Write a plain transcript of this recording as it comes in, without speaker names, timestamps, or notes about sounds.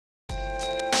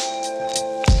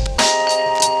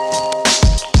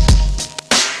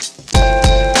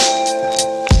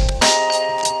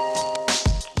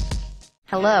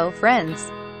Hello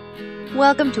friends.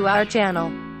 Welcome to our channel.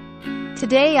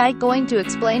 Today I'm going to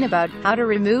explain about how to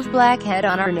remove blackhead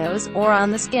on our nose or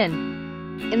on the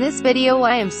skin. In this video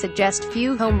I am suggest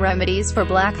few home remedies for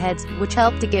blackheads, which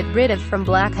help to get rid of from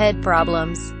blackhead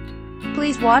problems.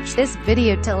 Please watch this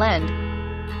video till end.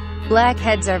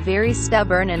 Blackheads are very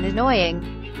stubborn and annoying.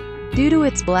 Due to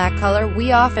its black color,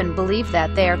 we often believe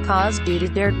that they are caused due to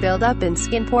dirt buildup in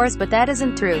skin pores, but that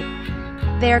isn't true.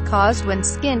 They are caused when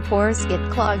skin pores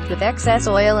get clogged with excess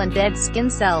oil and dead skin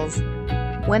cells.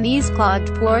 When these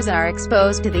clogged pores are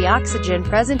exposed to the oxygen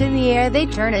present in the air, they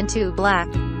turn into black.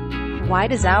 Why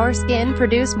does our skin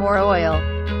produce more oil?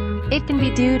 It can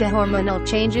be due to hormonal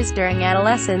changes during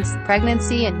adolescence,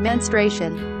 pregnancy and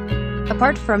menstruation.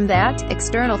 Apart from that,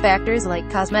 external factors like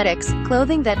cosmetics,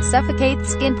 clothing that suffocate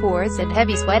skin pores and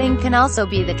heavy sweating can also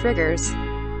be the triggers.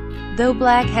 Though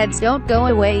blackheads don't go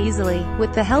away easily,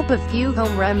 with the help of few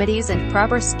home remedies and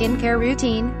proper skincare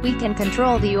routine, we can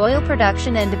control the oil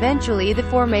production and eventually the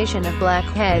formation of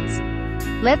blackheads.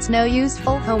 Let's know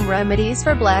useful home remedies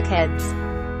for blackheads.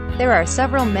 There are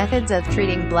several methods of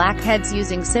treating blackheads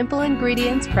using simple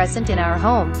ingredients present in our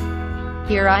home.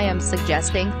 Here I am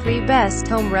suggesting 3 best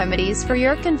home remedies for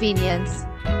your convenience.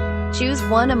 Choose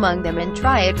one among them and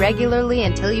try it regularly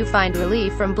until you find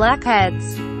relief from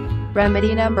blackheads.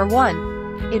 Remedy number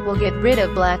 1. It will get rid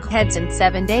of blackheads in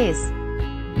 7 days.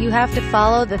 You have to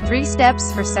follow the 3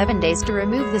 steps for 7 days to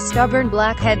remove the stubborn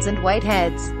blackheads and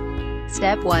whiteheads.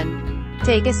 Step 1.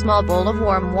 Take a small bowl of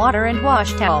warm water and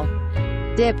wash towel.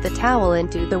 Dip the towel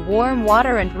into the warm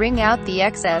water and wring out the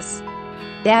excess.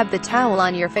 Dab the towel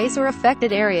on your face or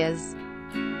affected areas.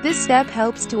 This step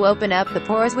helps to open up the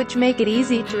pores, which make it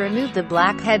easy to remove the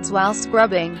blackheads while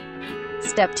scrubbing.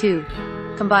 Step 2.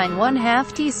 Combine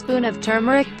 1/2 teaspoon of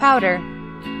turmeric powder,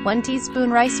 1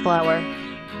 teaspoon rice flour,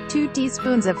 2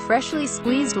 teaspoons of freshly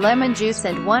squeezed lemon juice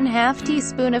and 1/2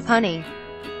 teaspoon of honey.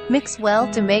 Mix well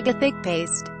to make a thick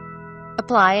paste.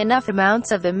 Apply enough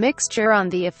amounts of the mixture on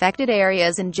the affected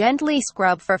areas and gently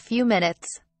scrub for a few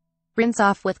minutes. Rinse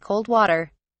off with cold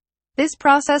water. This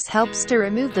process helps to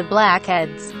remove the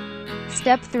blackheads.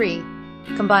 Step 3.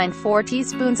 Combine 4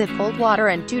 teaspoons of cold water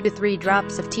and 2 to 3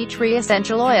 drops of tea tree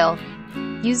essential oil.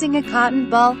 Using a cotton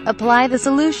ball, apply the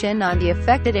solution on the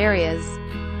affected areas.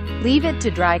 Leave it to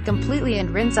dry completely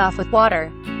and rinse off with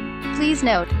water. Please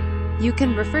note, you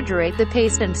can refrigerate the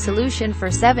paste and solution for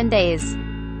 7 days.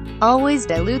 Always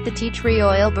dilute the tea tree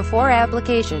oil before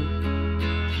application.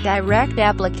 Direct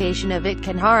application of it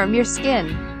can harm your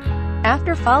skin.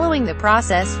 After following the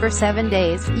process for 7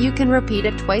 days, you can repeat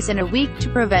it twice in a week to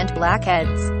prevent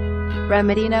blackheads.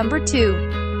 Remedy number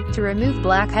 2. To remove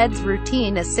blackheads,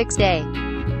 routine is 6-day.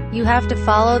 You have to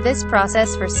follow this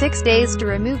process for 6 days to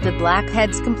remove the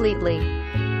blackheads completely.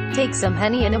 Take some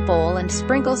honey in a bowl and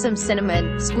sprinkle some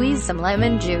cinnamon, squeeze some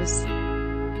lemon juice.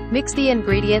 Mix the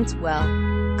ingredients well.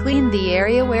 Clean the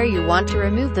area where you want to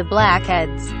remove the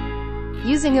blackheads.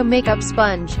 Using a makeup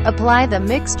sponge, apply the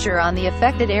mixture on the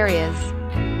affected areas.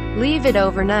 Leave it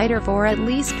overnight or for at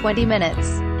least 20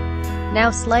 minutes.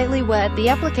 Now slightly wet the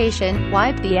application,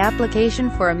 wipe the application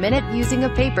for a minute using a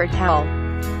paper towel.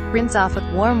 Rinse off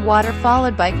with warm water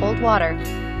followed by cold water.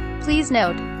 Please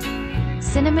note,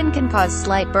 cinnamon can cause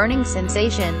slight burning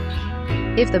sensation.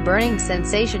 If the burning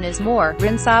sensation is more,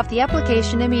 rinse off the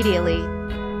application immediately.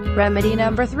 Remedy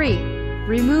number 3.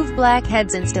 Remove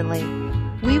blackheads instantly.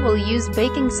 We will use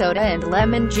baking soda and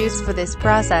lemon juice for this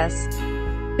process.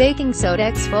 Baking soda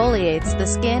exfoliates the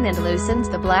skin and loosens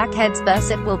the blackheads,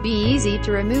 thus it will be easy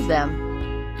to remove them.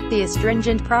 The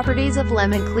astringent properties of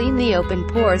lemon clean the open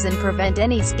pores and prevent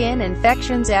any skin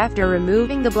infections after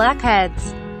removing the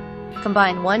blackheads.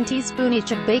 Combine 1 teaspoon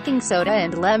each of baking soda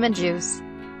and lemon juice.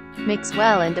 Mix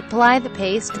well and apply the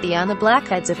paste on the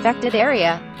blackheads affected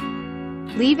area.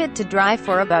 Leave it to dry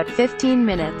for about 15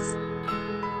 minutes.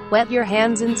 Wet your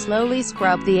hands and slowly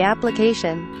scrub the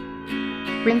application.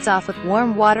 Rinse off with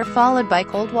warm water followed by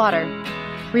cold water.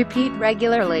 Repeat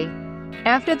regularly.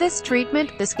 After this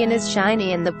treatment, the skin is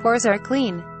shiny and the pores are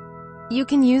clean. You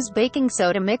can use baking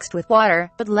soda mixed with water,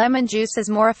 but lemon juice is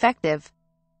more effective.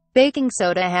 Baking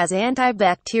soda has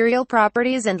antibacterial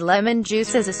properties and lemon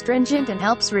juice is astringent and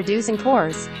helps reducing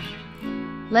pores.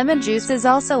 Lemon juice is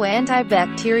also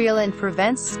antibacterial and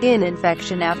prevents skin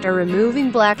infection after removing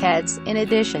blackheads. In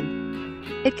addition,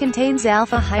 it contains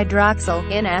alpha-hydroxyl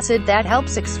acid that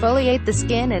helps exfoliate the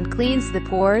skin and cleans the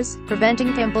pores,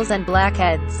 preventing pimples and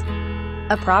blackheads.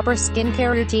 A proper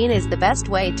skincare routine is the best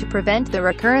way to prevent the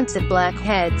recurrence of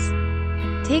blackheads.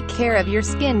 Take care of your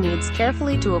skin needs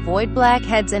carefully to avoid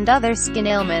blackheads and other skin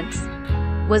ailments.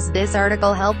 Was this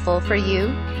article helpful for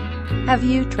you? Have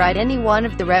you tried any one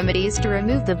of the remedies to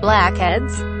remove the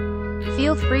blackheads?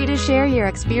 Feel free to share your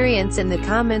experience in the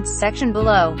comments section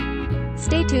below.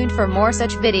 Stay tuned for more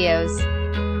such videos.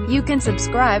 You can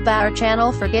subscribe our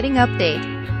channel for getting update.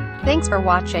 Thanks for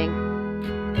watching.